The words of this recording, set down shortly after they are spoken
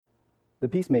the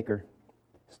Peacemaker.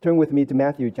 Turn with me to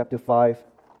Matthew chapter 5.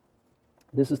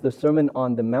 This is the Sermon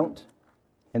on the Mount,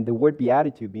 and the word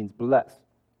beatitude means blessed.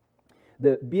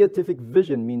 The beatific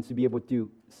vision means to be able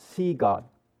to see God.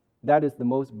 That is the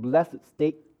most blessed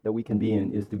state that we can be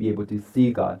in, is to be able to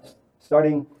see God.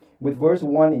 Starting with verse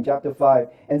 1 in chapter 5.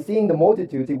 And seeing the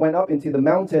multitudes, he went up into the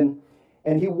mountain,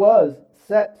 and he was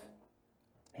set.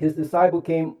 His disciple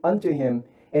came unto him,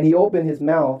 and he opened his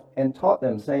mouth and taught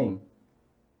them, saying,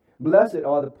 Blessed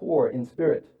are the poor in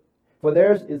spirit, for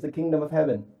theirs is the kingdom of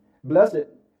heaven. Blessed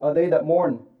are they that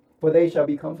mourn, for they shall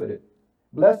be comforted.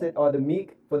 Blessed are the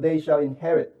meek, for they shall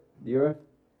inherit the earth.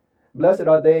 Blessed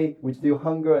are they which do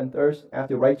hunger and thirst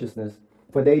after righteousness,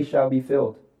 for they shall be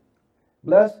filled.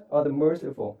 Blessed are the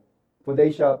merciful, for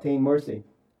they shall obtain mercy.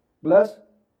 Blessed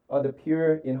are the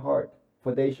pure in heart,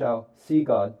 for they shall see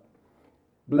God.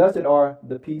 Blessed are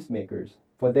the peacemakers,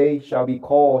 for they shall be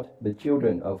called the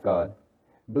children of God.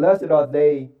 Blessed are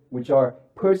they which are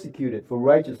persecuted for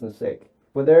righteousness' sake,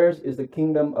 for theirs is the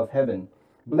kingdom of heaven.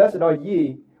 Blessed are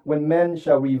ye when men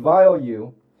shall revile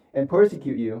you and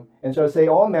persecute you, and shall say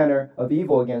all manner of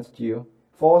evil against you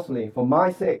falsely for my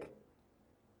sake.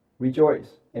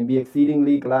 Rejoice and be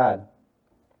exceedingly glad,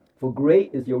 for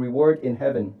great is your reward in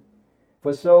heaven.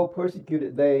 For so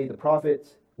persecuted they the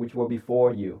prophets which were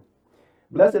before you.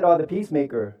 Blessed are the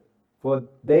peacemakers, for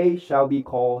they shall be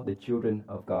called the children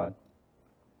of God.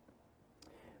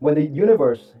 When the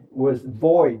universe was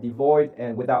devoid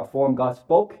and without form, God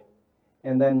spoke,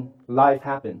 and then life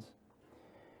happens.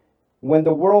 When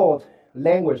the world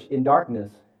languished in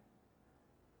darkness,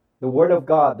 the Word of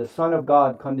God, the Son of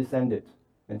God, condescended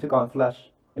and took on flesh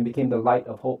and became the light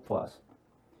of hope for us.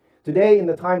 Today, in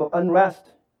the time of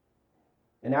unrest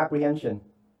and apprehension,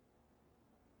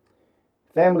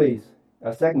 families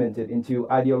are segmented into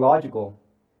ideological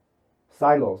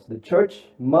silos. The church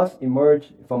must emerge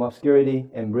from obscurity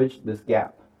and bridge this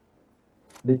gap.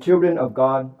 The children of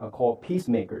God are called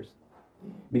peacemakers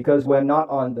because we're not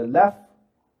on the left,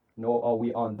 nor are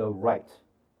we on the right.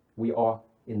 We are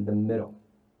in the middle.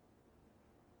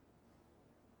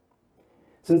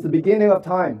 Since the beginning of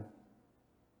time,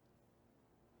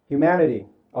 humanity,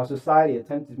 our society,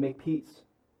 attempted to make peace.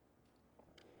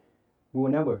 We were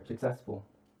never successful.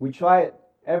 We try it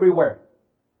everywhere,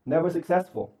 never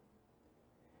successful.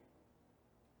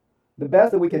 The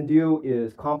best that we can do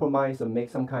is compromise or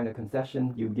make some kind of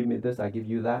concession. You give me this, I give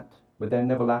you that, but then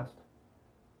never last.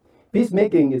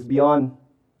 Peacemaking is beyond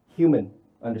human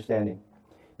understanding.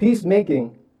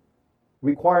 Peacemaking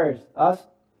requires us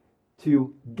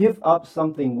to give up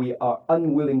something we are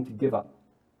unwilling to give up.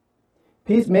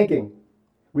 Peacemaking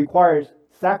requires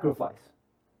sacrifice.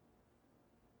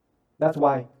 That's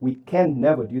why we can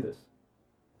never do this.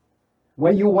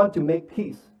 When you want to make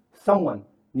peace, someone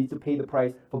needs to pay the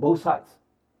price for both sides.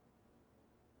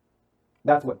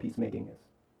 That's what peacemaking is.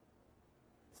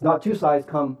 It's not two sides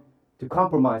come to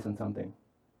compromise on something,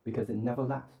 because it never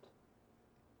lasts.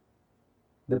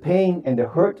 The pain and the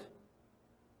hurt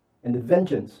and the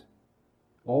vengeance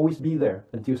will always be there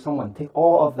until someone take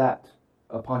all of that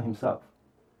upon himself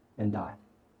and die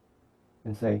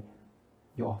and say,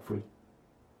 you're all free.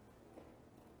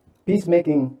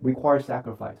 Peacemaking requires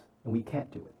sacrifice, and we can't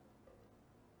do it.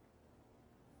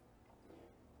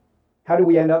 How do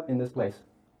we end up in this place?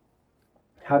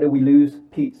 How do we lose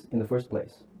peace in the first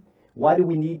place? Why do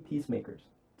we need peacemakers?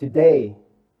 Today,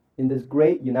 in this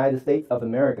great United States of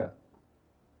America,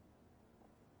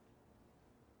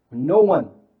 no one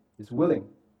is willing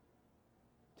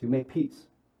to make peace.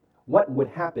 What would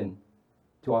happen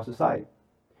to our society?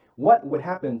 What would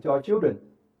happen to our children?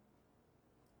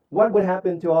 What would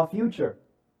happen to our future?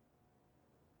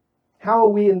 How are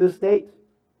we in this state?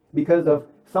 Because of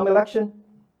some election?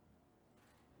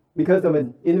 Because of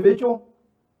an individual?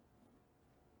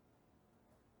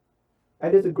 I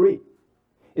disagree.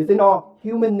 It's in our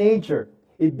human nature.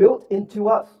 It's built into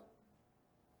us.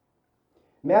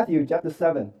 Matthew chapter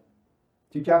 7,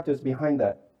 2 chapters behind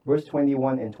that, verse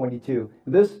 21 and 22.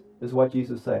 This is what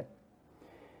Jesus said.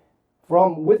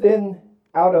 From within,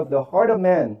 out of the heart of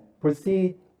man,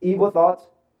 proceed evil thoughts,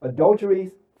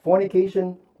 adulteries,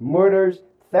 fornication, murders,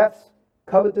 thefts,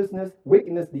 covetousness,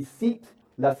 wickedness, deceit,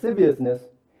 lasciviousness,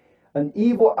 an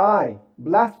evil eye,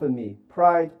 blasphemy,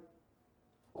 pride,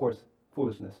 of course,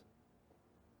 foolishness.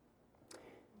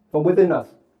 From within us.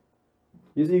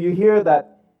 You see, you hear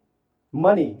that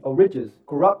money or riches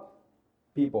corrupt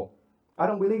people. I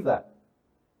don't believe that.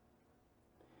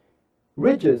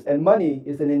 Riches and money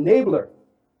is an enabler.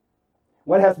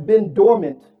 What has been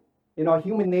dormant in our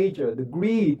human nature, the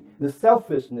greed, the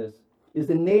selfishness, is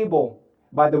enabled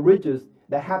by the riches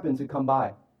that happen to come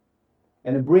by.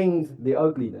 And it brings the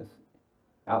ugliness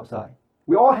outside.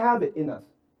 We all have it in us.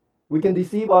 We can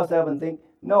deceive ourselves and think,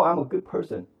 no, I'm a good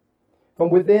person. From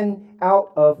within,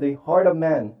 out of the heart of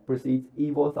man proceeds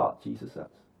evil thought, Jesus says.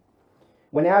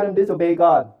 When Adam disobeyed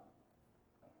God,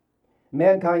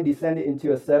 mankind descended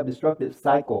into a self-destructive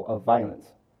cycle of violence.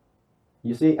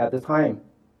 You see, at the time,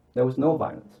 there was no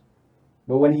violence.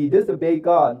 But when he disobeyed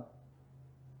God,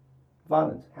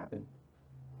 violence happened.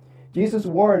 Jesus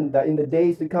warned that in the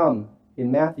days to come,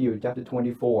 in Matthew chapter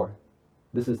 24,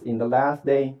 this is in the last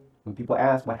day, when people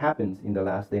ask what happens in the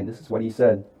last day, and this is what he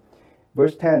said.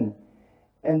 Verse 10,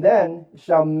 and then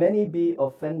shall many be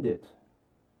offended.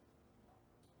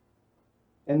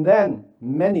 And then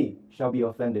many shall be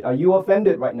offended. Are you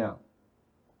offended right now?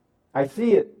 I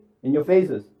see it in your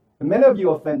faces. And many of you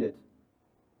offended.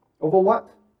 Over what?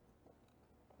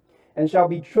 And shall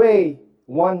betray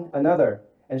one another,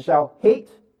 and shall hate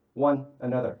one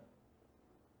another.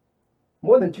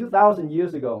 More than 2,000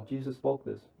 years ago, Jesus spoke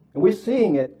this. And we're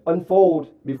seeing it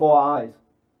unfold before our eyes,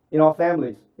 in our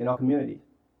families, in our communities.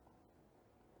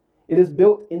 It is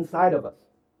built inside of us.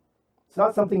 It's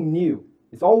not something new.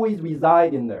 It's always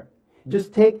reside in there.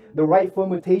 Just take the right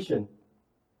fermentation,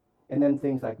 and then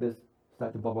things like this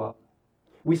start to bubble up.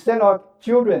 We send our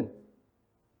children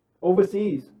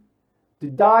overseas to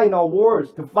die in our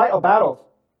wars, to fight our battles.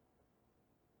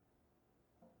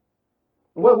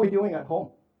 And what are we doing at home?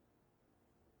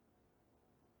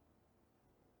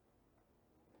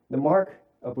 The mark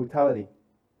of brutality.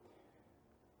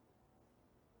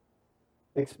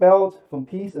 Expelled from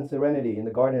peace and serenity in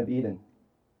the Garden of Eden.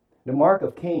 The mark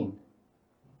of Cain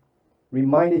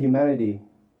reminded humanity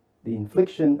the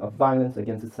infliction of violence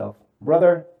against itself.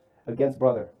 Brother against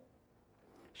brother.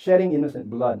 Shedding innocent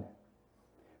blood.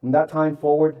 From that time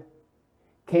forward,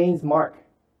 Cain's mark,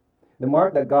 the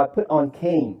mark that God put on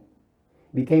Cain,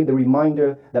 became the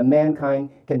reminder that mankind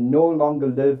can no longer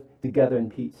live together in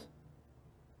peace.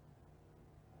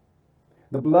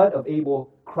 The blood of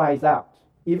Abel cries out.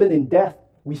 Even in death,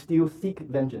 we still seek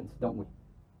vengeance, don't we?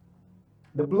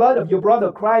 The blood of your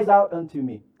brother cries out unto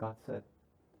me, God said.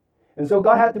 And so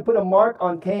God had to put a mark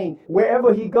on Cain.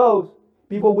 Wherever he goes,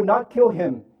 people would not kill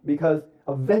him because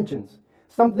of vengeance.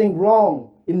 Something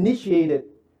wrong initiated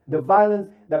the violence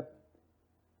that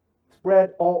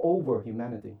spread all over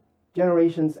humanity.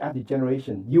 Generations after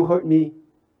generation. You hurt me,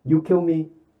 you kill me,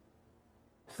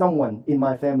 someone in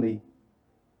my family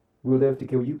will live to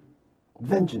kill you.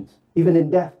 Vengeance, even in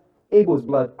death. Abel's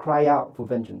blood cry out for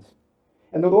vengeance.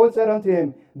 And the Lord said unto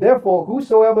him, therefore,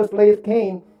 whosoever slayeth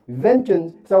Cain,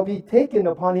 vengeance shall be taken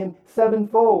upon him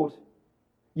sevenfold.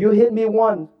 You hit me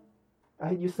once, I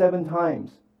hit you 7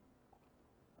 times.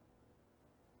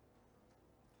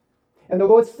 And the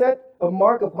Lord set a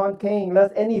mark upon Cain,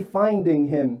 lest any finding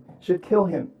him should kill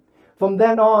him. From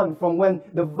then on, from when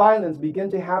the violence began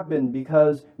to happen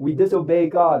because we disobey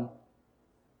God,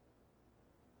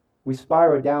 we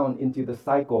spiral down into the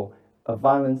cycle of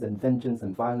violence and vengeance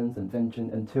and violence and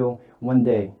vengeance until one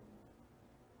day,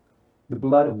 the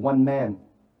blood of one man,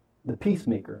 the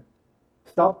peacemaker,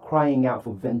 stopped crying out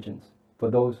for vengeance for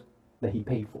those that he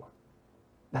paid for.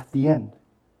 That's the end.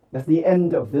 That's the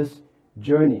end of this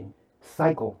journey,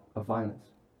 cycle of violence.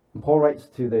 And Paul writes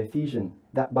to the Ephesians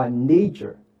that by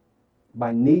nature,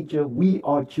 we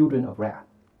are children of wrath.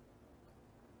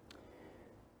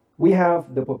 We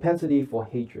have the propensity for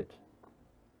hatred.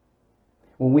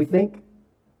 When we think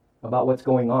about what's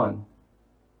going on,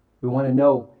 we want to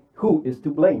know who is to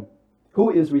blame,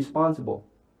 who is responsible,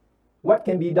 what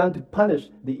can be done to punish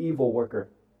the evil worker.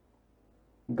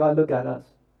 And God look at us,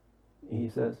 and he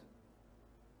says,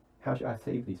 how should I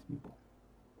save these people?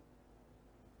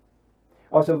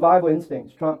 Our survival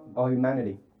instincts trump our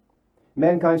humanity.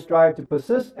 Mankind strive to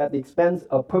persist at the expense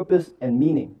of purpose and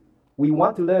meaning. We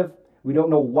want to live, we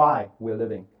don't know why we're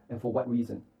living and for what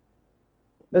reason.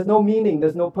 There's no meaning,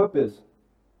 there's no purpose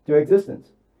to existence.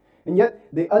 And yet,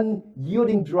 the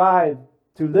unyielding drive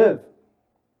to live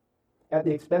at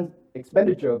the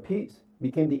expenditure of peace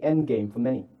became the end game for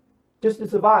many. Just to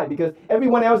survive, because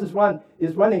everyone else is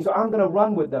running, so I'm going to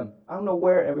run with them. I don't know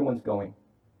where everyone's going.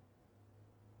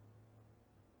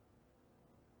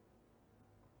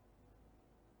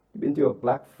 You've been to a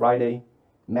Black Friday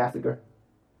massacre?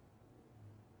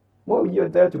 What were you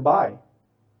there to buy?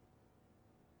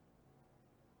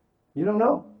 You don't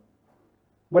know.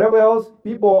 Whatever else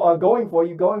people are going for,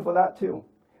 you're going for that too.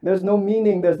 There's no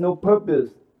meaning, there's no purpose.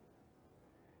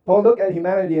 Paul looked at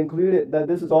humanity and concluded that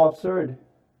this is all absurd.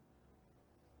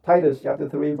 Titus chapter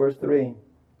 3, verse 3.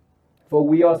 For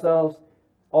we ourselves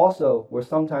also were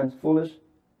sometimes foolish,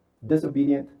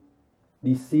 disobedient,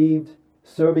 deceived,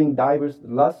 serving divers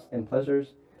lusts and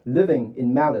pleasures, living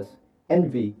in malice,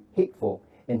 envy, hateful,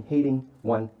 and hating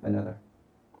one another.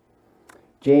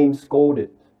 James scolded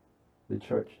the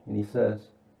church, and he says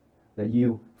that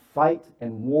you fight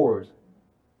and wars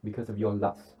because of your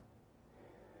lust.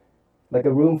 Like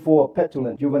a room full of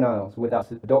petulant juveniles without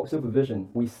adult supervision,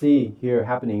 we see here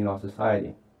happening in our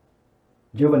society.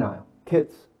 Juvenile,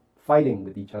 kids fighting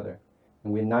with each other,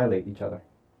 and we annihilate each other.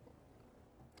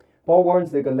 Paul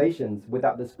warns the Galatians,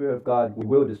 without the Spirit of God, we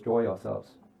will destroy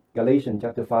ourselves. Galatians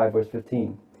chapter 5, verse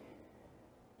 15.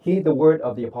 Heed the word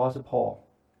of the Apostle Paul.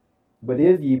 But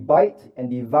if ye bite and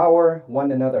devour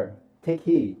one another, take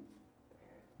heed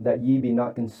that ye be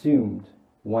not consumed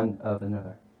one of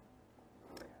another.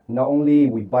 Not only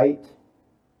we bite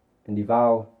and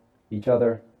devour each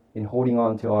other in holding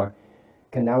on to our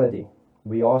carnality,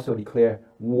 we also declare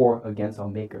war against our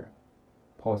Maker.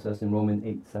 Paul says in Romans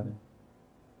 8:7.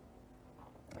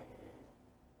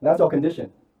 That's our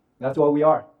condition. That's what we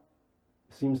are.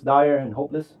 It seems dire and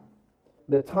hopeless.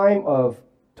 The time of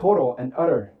total and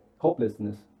utter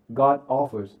hopelessness, God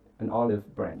offers an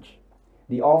olive branch,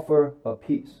 the offer of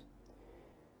peace.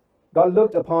 God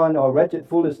looked upon our wretched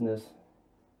foolishness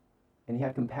and he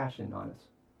had compassion on us.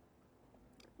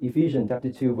 Ephesians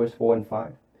chapter 2, verse 4 and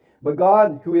 5. But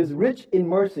God, who is rich in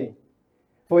mercy,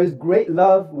 for his great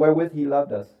love wherewith he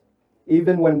loved us,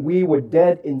 even when we were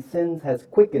dead in sins, has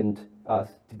quickened us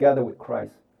together with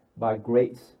Christ. By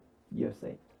grace ye are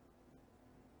saved.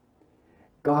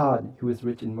 God, who is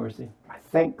rich in mercy. I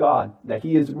thank God that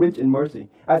he is rich in mercy.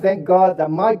 I thank God that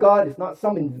my God is not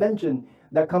some invention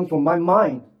that comes from my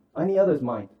mind, any other's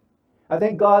mind. I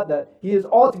thank God that he is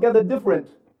altogether different.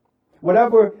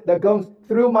 Whatever that goes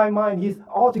through my mind, he's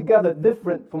altogether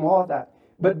different from all that.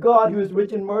 But God, who is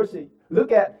rich in mercy,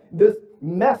 look at this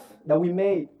mess that we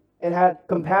made and had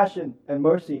compassion and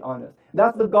mercy on us.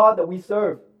 That's the God that we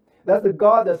serve. That's the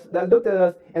God that looked at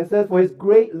us and says, for his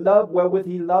great love wherewith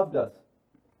he loved us.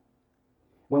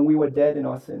 When we were dead in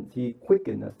our sins, he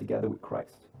quickened us together with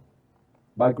Christ.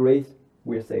 By grace,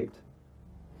 we are saved.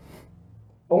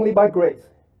 Only by grace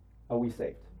are we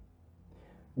saved.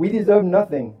 We deserve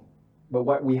nothing but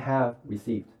what we have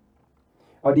received.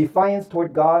 Our defiance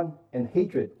toward God and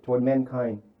hatred toward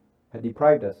mankind have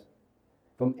deprived us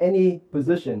from any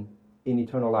position in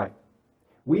eternal life.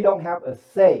 We don't have a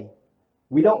say.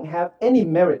 We don't have any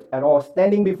merit at all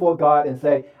standing before God and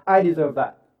say, I deserve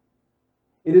that.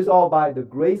 It is all by the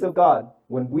grace of God.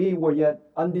 When we were yet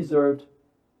undeserved,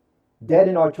 dead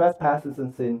in our trespasses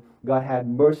and sin, God had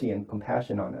mercy and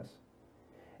compassion on us.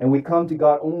 And we come to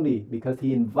God only because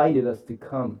he invited us to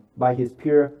come by his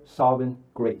pure sovereign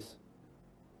grace.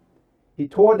 He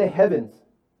tore the heavens,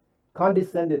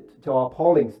 condescended to our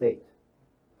appalling state,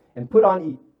 and put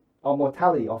on our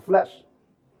mortality, our flesh,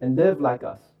 and lived like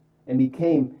us, and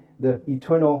became the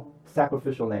eternal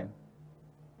sacrificial lamb.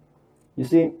 You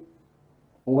see,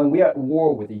 when we are at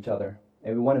war with each other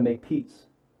and we want to make peace,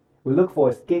 we look for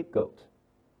a scapegoat.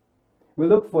 We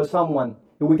look for someone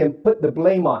who we can put the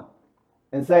blame on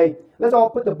and say, let's all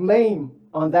put the blame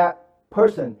on that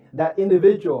person, that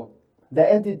individual,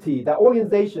 that entity, that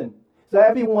organization, so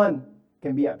everyone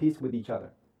can be at peace with each other.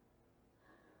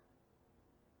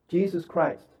 Jesus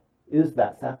Christ is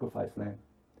that sacrifice lamb,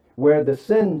 where the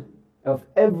sin of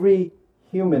every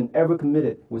human ever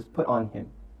committed was put on him,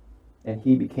 and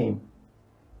he became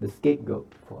the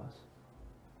scapegoat for us.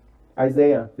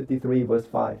 Isaiah 53 verse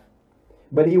 5.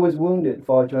 But he was wounded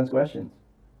for our transgressions.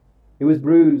 He was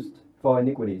bruised for our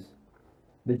iniquities.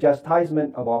 The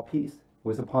chastisement of our peace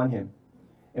was upon him,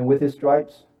 and with his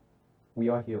stripes we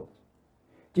are healed.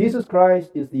 Jesus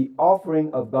Christ is the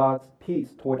offering of God's peace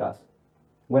toward us.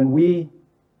 When we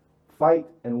fight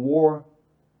and war,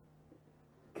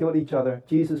 killed each other,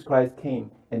 Jesus Christ came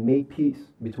and made peace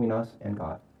between us and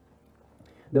God.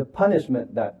 The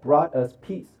punishment that brought us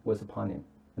peace was upon him.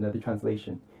 Another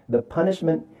translation. The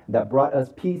punishment that brought us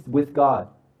peace with God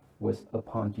was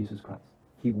upon Jesus Christ.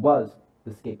 He was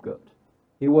the scapegoat.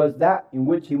 He was that in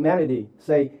which humanity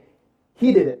say,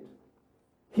 he did it.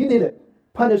 He did it.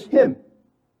 Punish him.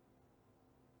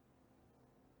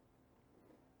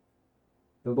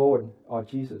 The Lord, our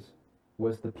Jesus,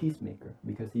 was the peacemaker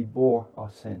because he bore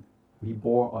our sin. He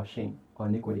bore our shame. Our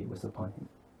iniquity was upon him.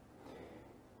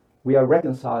 We are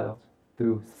reconciled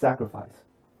through sacrifice.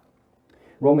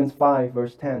 Romans 5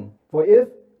 verse 10. For if,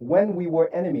 when we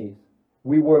were enemies,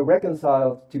 we were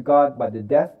reconciled to God by the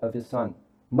death of his Son,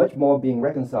 much more being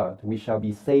reconciled, we shall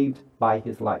be saved by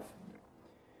his life.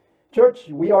 Church,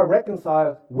 we are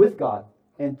reconciled with God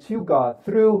and to God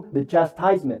through the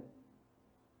chastisement,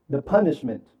 the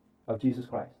punishment of Jesus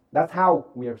Christ. That's how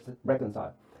we are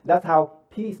reconciled. That's how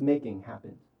peacemaking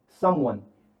happens. Someone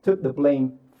took the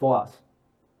blame for us.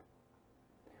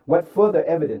 What further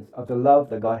evidence of the love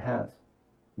that God has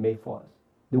made for us?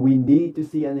 Do we need to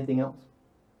see anything else?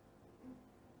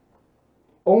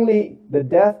 Only the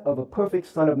death of a perfect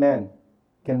Son of Man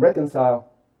can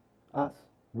reconcile us,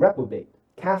 reprobate,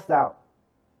 cast out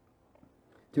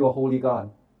to a holy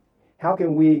God. How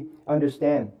can we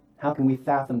understand? How can we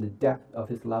fathom the depth of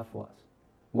his love for us?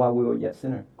 While we were yet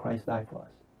sinners, Christ died for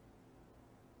us.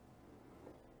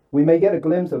 We may get a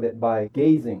glimpse of it by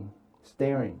gazing,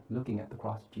 staring, looking at the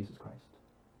cross of Jesus Christ.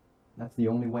 That's the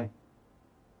only way.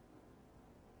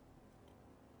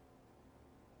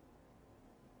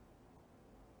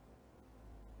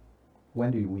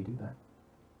 When do we do that?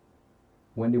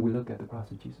 When do we look at the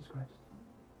cross of Jesus Christ?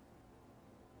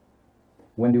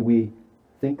 When do we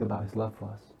think about his love for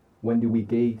us? When do we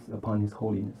gaze upon his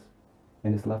holiness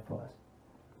and his love for us?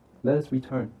 Let us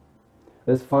return.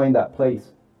 Let's find that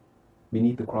place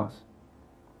beneath the cross.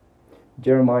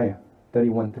 Jeremiah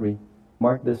 31:3.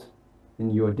 Mark this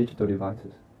in your digital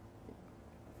devices.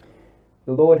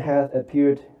 The Lord hath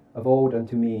appeared of old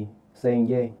unto me, saying,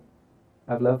 Yea,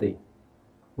 I've loved thee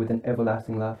with an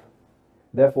everlasting love.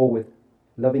 Therefore with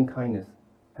loving kindness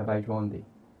have I drawn thee.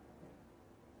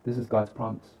 This is God's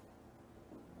promise.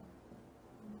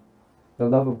 The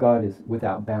love of God is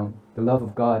without bound. The love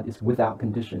of God is without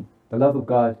condition. The love of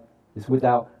God is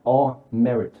without all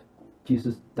merit.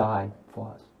 Jesus died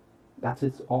for us. That's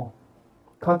its all.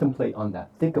 Contemplate on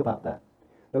that. Think about that.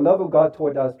 The love of God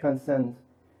toward us transcends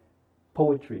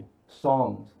poetry,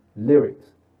 songs, lyrics,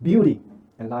 beauty,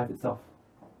 and life itself.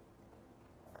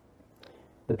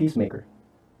 The peacemaker.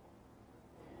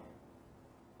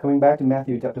 Coming back to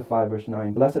Matthew chapter 5, verse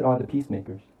 9. Blessed are the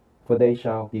peacemakers, for they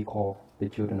shall be called the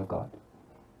children of God.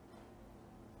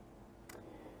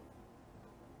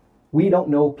 We don't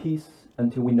know peace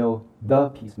until we know the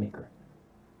peacemaker.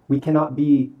 We cannot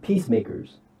be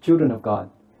peacemakers, children of God,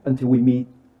 until we meet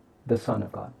the Son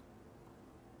of God.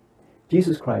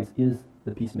 Jesus Christ is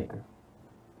the peacemaker.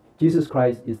 Jesus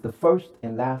Christ is the first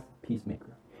and last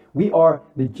peacemaker. We are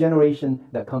the generation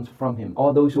that comes from him.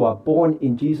 All those who are born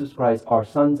in Jesus Christ are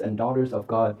sons and daughters of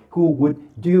God who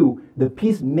would do the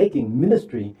peacemaking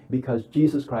ministry because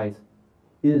Jesus Christ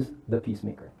is the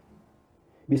peacemaker.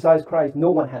 Besides Christ,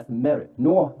 no one has the merit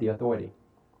nor the authority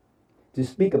to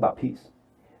speak about peace.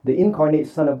 The incarnate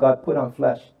Son of God put on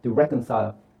flesh to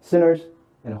reconcile sinners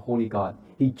and a holy God.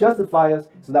 He justified us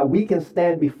so that we can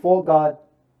stand before God,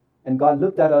 and God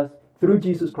looked at us through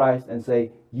Jesus Christ and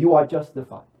say, you are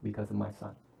justified because of my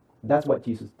Son. That's what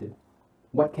Jesus did.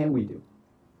 What can we do?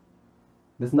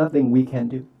 There's nothing we can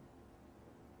do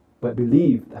but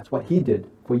believe that's what he did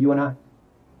for you and I.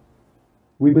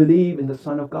 We believe in the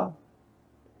Son of God.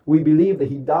 We believe that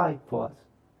he died for us.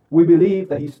 We believe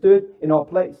that he stood in our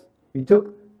place. He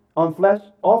took on flesh,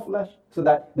 all flesh, so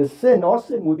that the sin, all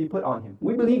sin would be put on him.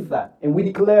 We believe that, and we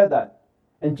declare that.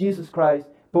 And Jesus Christ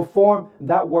performed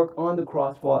that work on the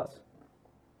cross for us.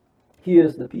 He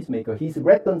is the peacemaker. He's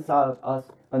reconciled us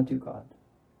unto God.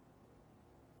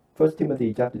 1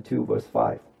 Timothy chapter 2, verse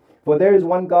 5. For there is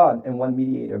one God and one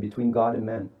mediator between God and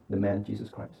man, the man Jesus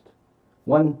Christ.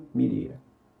 One mediator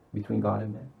between God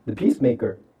and man. The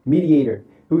peacemaker, mediator,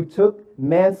 who took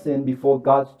man's sin before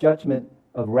God's judgment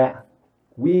of wrath.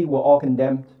 We were all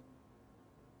condemned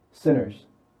sinners,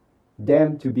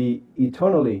 damned to be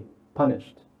eternally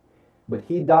punished. But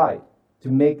he died to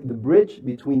make the bridge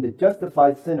between the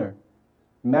justified sinner.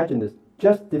 Imagine this,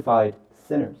 justified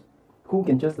sinners. Who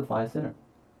can justify a sinner?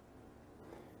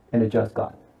 And a just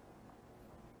God.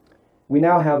 We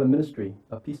now have a ministry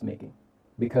of peacemaking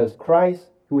because Christ,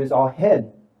 who is our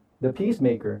head, the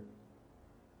peacemaker,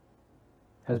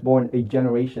 has born a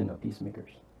generation of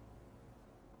peacemakers.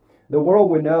 The world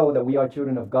will know that we are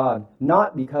children of God,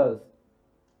 not because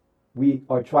we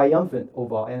are triumphant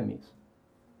over our enemies,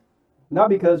 not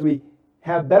because we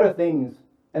have better things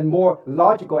and more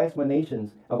logical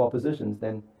explanations of our positions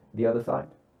than the other side.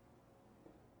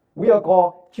 We are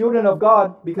called children of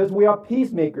God because we are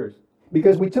peacemakers,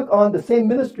 because we took on the same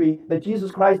ministry that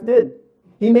Jesus Christ did.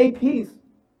 He made peace.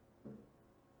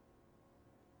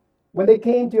 When they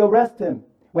came to arrest him,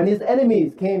 when his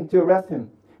enemies came to arrest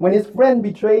him, when his friend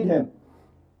betrayed him,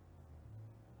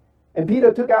 and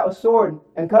Peter took out a sword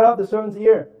and cut off the servant's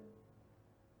ear.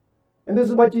 And this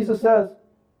is what Jesus says,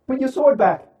 put your sword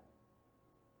back.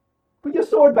 Put your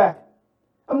sword back.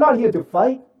 I'm not here to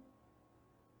fight.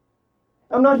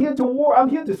 I'm not here to war. I'm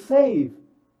here to save.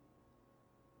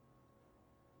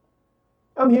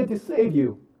 I'm here to save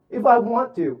you if I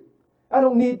want to. I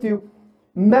don't need to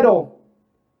meddle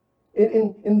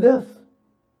in this.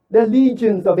 There are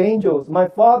legions of angels my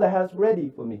Father has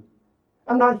ready for me.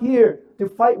 I'm not here to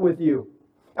fight with you.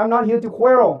 I'm not here to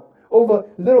quarrel over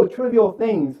little trivial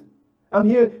things. I'm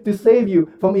here to save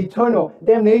you from eternal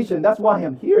damnation. That's why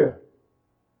I'm here.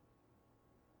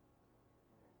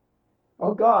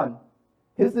 Oh God,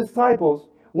 his disciples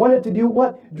wanted to do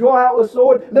what? Draw out a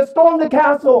sword. Let's storm the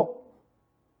castle.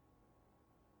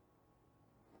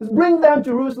 Let's bring down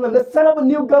Jerusalem. Let's set up a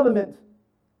new government.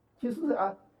 Jesus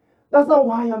said, that's not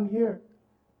why I'm here.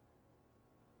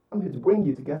 I'm here to bring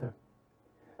you together.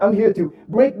 I'm here to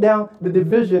break down the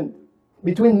division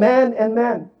between man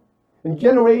and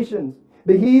generations,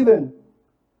 the heathen,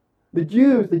 the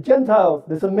Jews, the Gentiles,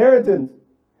 the Samaritans.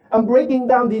 I'm breaking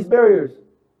down these barriers.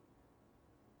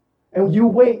 And you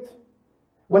wait.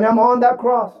 When I'm on that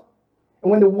cross, and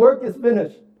when the work is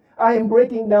finished, I am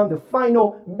breaking down the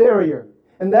final barrier,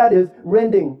 and that is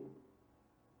rending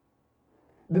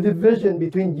the division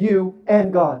between you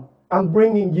and God. I'm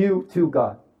bringing you to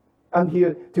God. I'm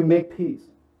here to make peace.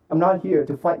 I'm not here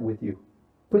to fight with you.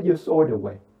 Put your sword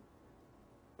away.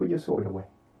 Put your sword away.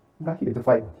 I'm not here to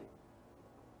fight with you.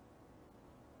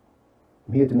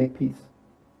 I'm here to make peace.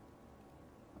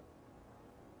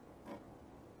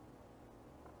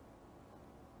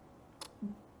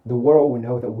 The world will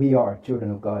know that we are children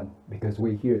of God because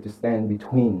we're here to stand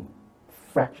between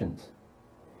fractions,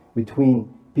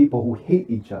 between people who hate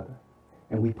each other.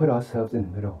 And we put ourselves in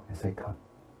the middle and say, come,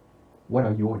 what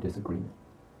are your disagreements?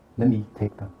 Let me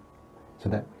take them so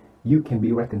that you can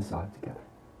be reconciled together,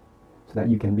 so that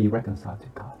you can be reconciled to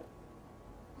God.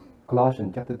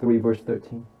 Colossians chapter 3, verse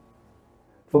 13.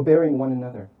 Forbearing one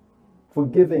another,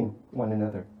 forgiving one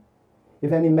another.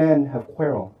 If any man have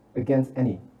quarrel against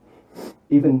any,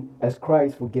 even as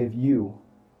Christ forgave you,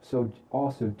 so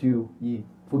also do ye.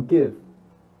 Forgive,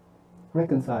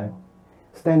 reconcile,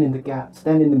 stand in the gap,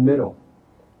 stand in the middle,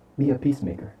 be a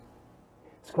peacemaker.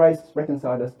 As Christ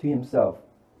reconciled us to himself,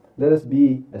 let us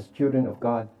be, as children of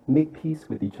God, make peace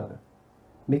with each other.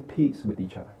 Make peace with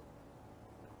each other.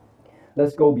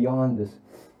 Let's go beyond this,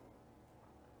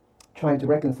 trying to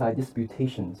reconcile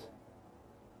disputations.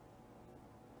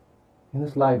 And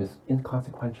this life is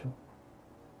inconsequential.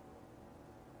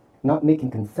 Not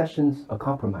making concessions or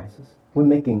compromises. We're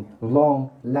making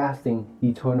long-lasting,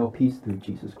 eternal peace through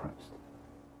Jesus Christ.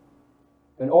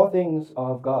 And all things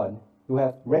are of God, who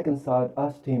hath reconciled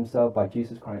us to himself by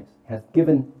Jesus Christ, hath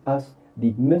given us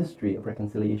the ministry of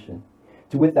reconciliation,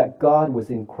 to wit that God was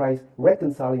in Christ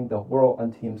reconciling the world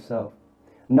unto himself,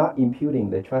 not imputing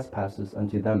their trespasses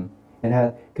unto them, and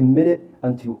hath committed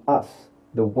unto us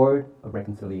the word of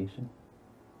reconciliation.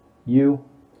 You,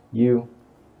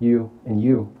 and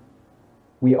you.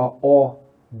 We are all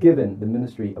given the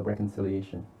ministry of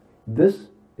reconciliation. This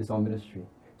is our ministry,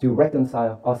 to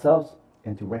reconcile ourselves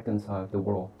and to reconcile the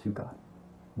world to God.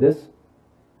 This,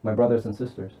 my brothers and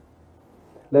sisters,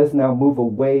 let us now move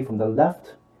away from the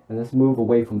left and let's move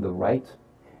away from the right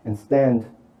and stand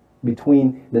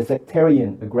between the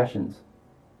sectarian aggressions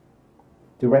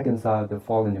to reconcile the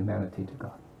fallen humanity to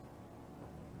God.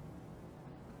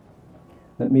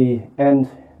 Let me end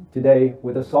today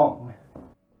with a song.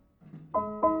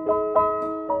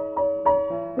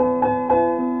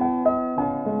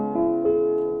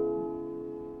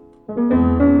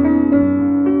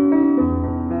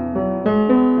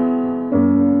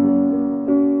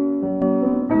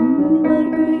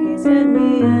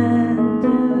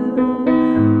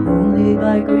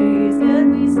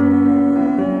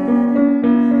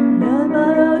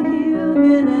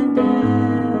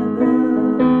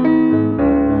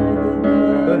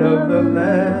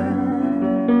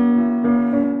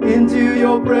 Into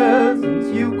your presence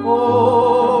you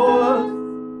call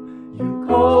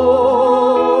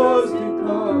us to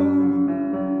come.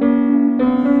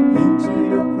 Into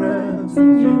your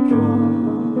presence you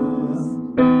draw us,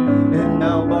 and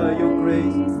now by your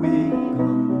grace we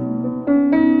come.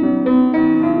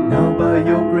 Now by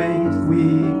your grace we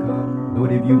come.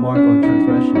 Lord, if you mark our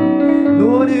transgression,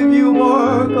 Lord, if you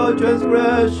mark our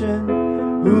transgression,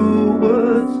 who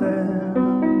would stand?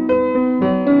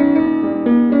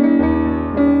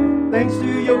 Thanks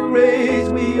to your grace,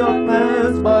 we are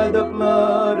cleansed by the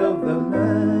blood of the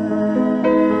Lamb.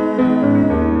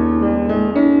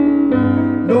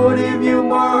 Lord, if you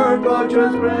mark our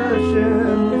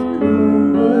transgressions,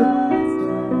 who would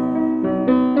stand?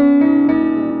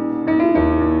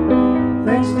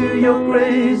 Thanks to your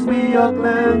grace, we are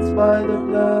cleansed by the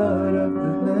blood of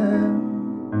the Lamb.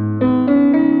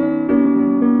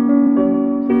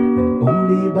 And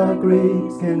only by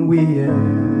grace can we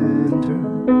enter.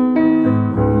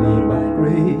 Only by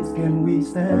grace can we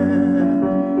stand,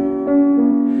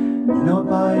 not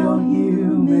by our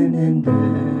human endeavor,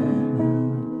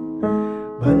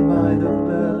 but by the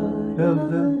blood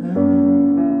of the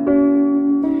Lamb.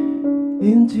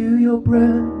 Into your your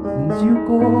presence you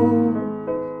call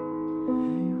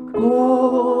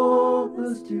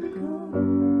us to come.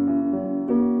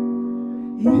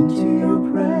 Into your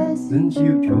presence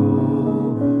you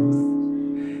draw us,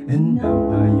 and now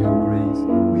by your grace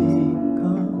we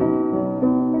come.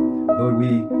 Lord,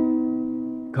 we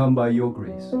come by your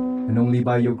grace, and only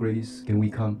by your grace can we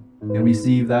come and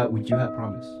receive that which you have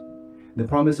promised. The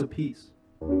promise of peace,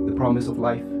 the promise of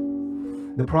life,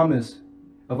 the promise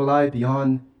of a life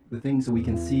beyond the things that we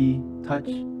can see, touch,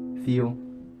 feel.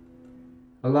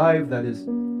 A life that is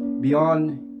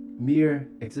beyond mere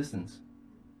existence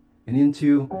and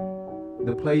into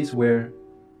the place where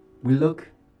we look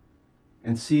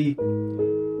and see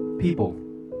people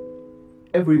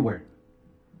everywhere,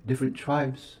 different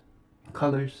tribes,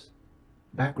 colors,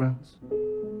 backgrounds,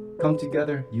 come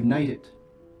together, united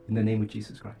in the name of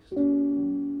Jesus Christ.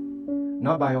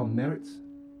 Not by our merits,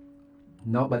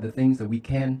 not by the things that we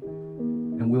can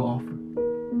and will offer,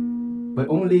 but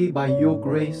only by your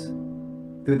grace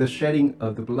through the shedding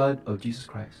of the blood of Jesus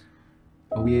Christ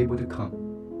are we able to come.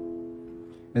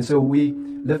 And so we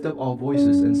lift up our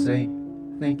voices and say,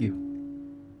 thank you.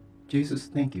 Jesus,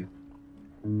 thank you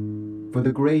for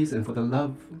the grace and for the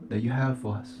love that you have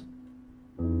for us.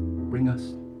 Bring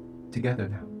us together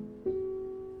now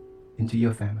into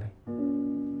your family.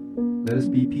 Let us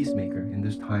be peacemaker in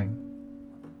this time,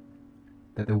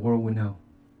 that the world will know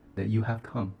that you have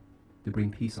come to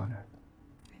bring peace on earth.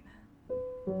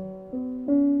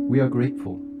 Amen. We are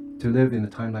grateful to live in a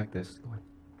time like this, Lord.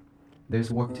 There's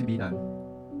work to be done.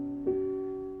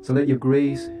 So let your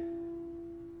grace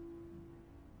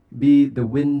be the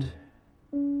wind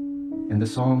and the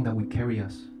song that would carry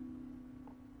us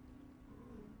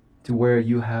to where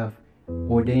you have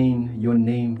ordained your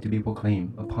name to be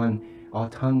proclaimed upon our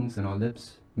tongues and our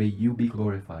lips. May you be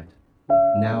glorified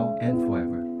now and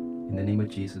forever. In the name of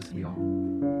Jesus, we all.